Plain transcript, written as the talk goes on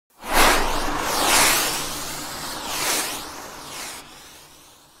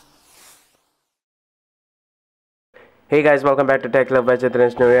Hey guys, welcome back to Tech Love by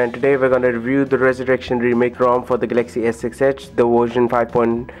Chethan and today we're going to review the Resurrection Remake ROM for the Galaxy S6 Edge, the version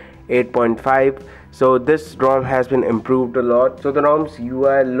 5.8.5. So this ROM has been improved a lot. So the ROM's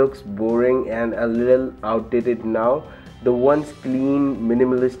UI looks boring and a little outdated now. The once clean,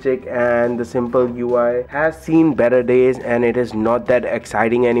 minimalistic and the simple UI has seen better days, and it is not that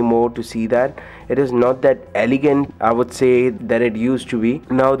exciting anymore to see that. It is not that elegant, I would say, that it used to be.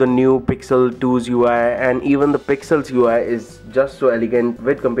 Now the new Pixel 2's UI and even the Pixel's UI is just so elegant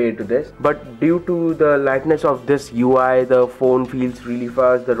with compared to this. But due to the lightness of this UI, the phone feels really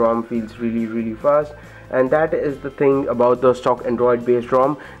fast, the ROM feels really fast. And that is the thing about the stock Android based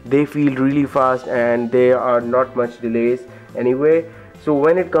ROM. They feel really fast and there are not much delays anyway. So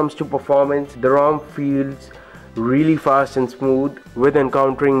when it comes to performance, the ROM feels really fast and smooth with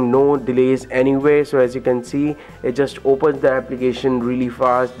encountering no delays anyway. So as you can see, it just opens the application really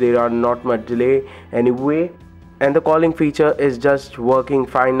fast. There are not much delay anyway. And the calling feature is just working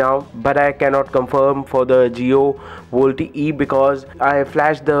fine now, but I cannot confirm for the Geo VoLTE because I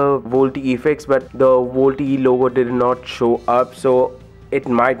flashed the VoLTE fix, but the VoLTE logo did not show up, so it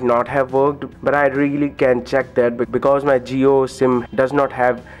might not have worked. But I really can check that because my Geo SIM does not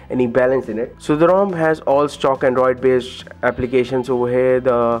have any balance in it. So the ROM has all stock Android based applications over here.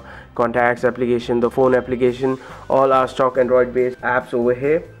 The contacts application, the phone application, all are stock Android based apps over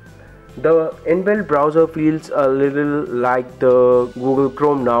here. The inbuilt browser feels a little like the Google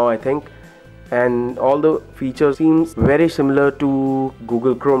Chrome now, I think, and all the features seems very similar to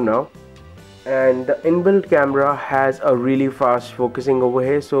Google Chrome now. And the inbuilt camera has a really fast focusing over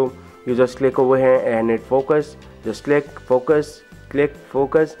here, so you just click over here and it focus, just click, focus, click,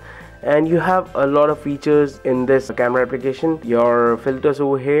 focus. And you have a lot of features in this camera application. Your filters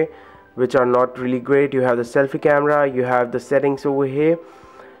over here, which are not really great. You have the selfie camera, you have the settings over here.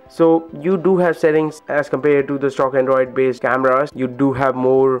 So you do have settings as compared to the stock Android based cameras. You do have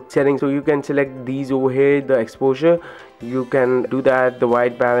more settings, so you can select these over here. The exposure, you can do that, the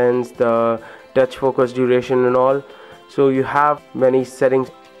white balance, the touch focus duration and all. So you have many settings.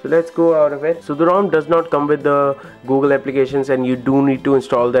 So let's go out of it. So the ROM does not come with the Google applications and you do need to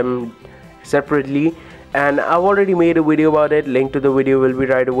install them separately. And I've already made a video about it. Link to the video will be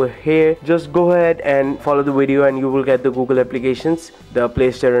right over here. Just go ahead and follow the video and you will get the Google applications, the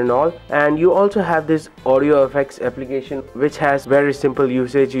Play Store and all. And you also have this audio effects application which has very simple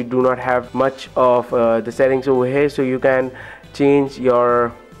usage. You do not have much of the settings over here, so you can change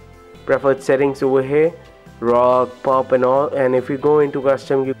your preferred settings over here, rock, pop and all. And if you go into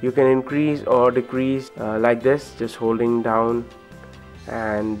custom, you can increase or decrease like this, just holding down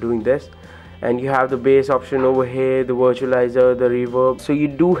and doing this. And you have the bass option over here, the virtualizer, the reverb. So you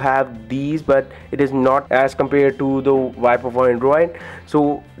do have these, but it is not as compared to the Viper for Android.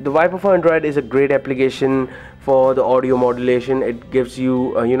 So the Viper for Android is a great application for the audio modulation. It gives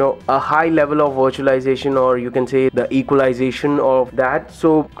you a high level of virtualization, or you can say the equalization of that.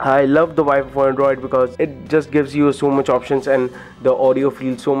 So I love the Viper for Android because it just gives you so much options and the audio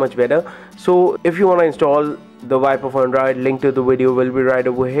feels so much better. So if you want to install the Viper for Android, link to the video will be right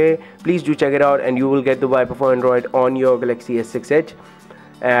over here. Please do check it out and you will get the Viper for Android on your Galaxy S6 Edge,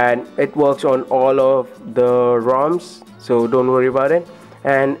 and it works on all of the ROMs, so don't worry about it.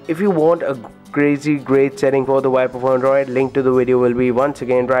 And if you want a crazy great setting for the Viper for Android, link to the video will be once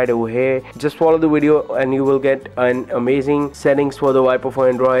again right over here. Just follow the video and you will get an amazing settings for the Viper for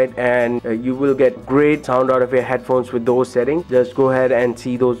Android, and you will get great sound out of your headphones with those settings. Just go ahead and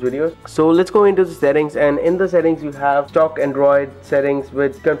see those videos. So let's go into the settings, and in the settings you have stock Android settings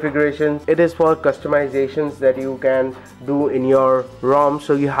with configurations. It is for customizations that you can do in your ROM.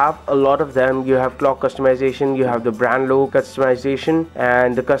 So you have a lot of them. You have clock customization, you have the brand logo customization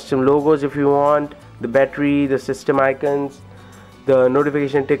and the custom logos if you want, the battery, the system icons, the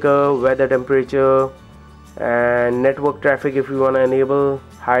notification ticker, weather, temperature and network traffic if you want to enable,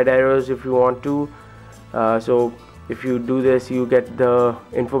 hide arrows if you want to. So if you do this, you get the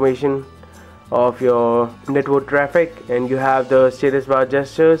information of your network traffic. And you have the status bar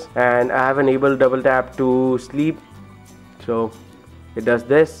gestures, and I have enabled double tap to sleep, so it does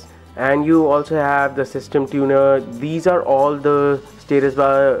this. And you also have the system tuner. These are all the status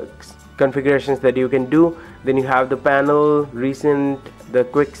bar configurations that you can do. Then you have the panel, recent, the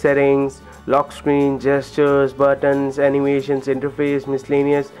quick settings, lock screen, gestures, buttons, animations, interface,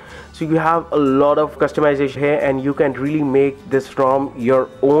 miscellaneous. So you have a lot of customization here and you can really make this ROM your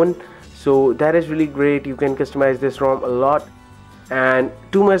own. So that is really great. You can customize this ROM a lot. And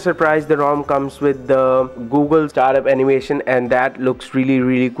to my surprise, the ROM comes with the Google startup animation, and that looks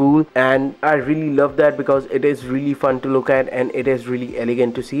really cool, and I really love that because it is really fun to look at and it is really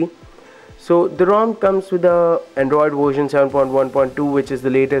elegant to see. So the ROM comes with the Android version 7.1.2, which is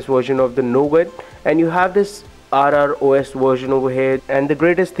the latest version of the Nougat, and you have this RROS version over here, and the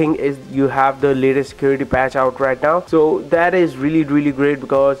greatest thing is you have the latest security patch out right now. So that is really great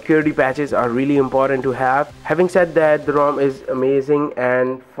because security patches are really important to have. Having said that, the ROM is amazing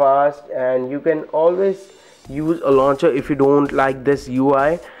and fast, and you can always use a launcher if you don't like this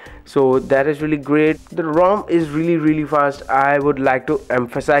UI. So that is really great. The ROM is really fast. I would like to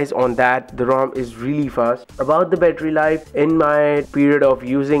emphasize on that. The ROM is really fast. About the battery life, in my period of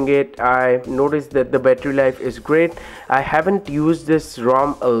using it, I noticed that the battery life is great. I haven't used this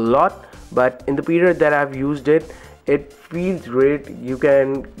ROM a lot, but in the period that I've used it, it feels great. You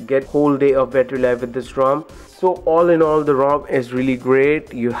can get whole day of battery life with this ROM. So all in all, the ROM is really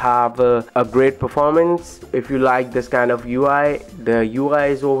great. You have a great performance. If you like this kind of UI, the UI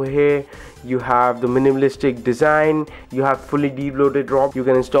is over here. You have the minimalistic design. You have fully deloaded ROM. You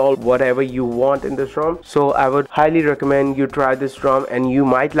can install whatever you want in this ROM. So I would highly recommend you try this ROM, and you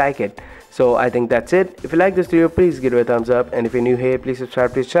might like it. So I think that's it. If you like this video, please give it a thumbs up, and if you're new here, please subscribe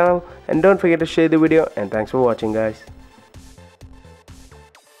to this channel, and don't forget to share the video. And thanks for watching, guys.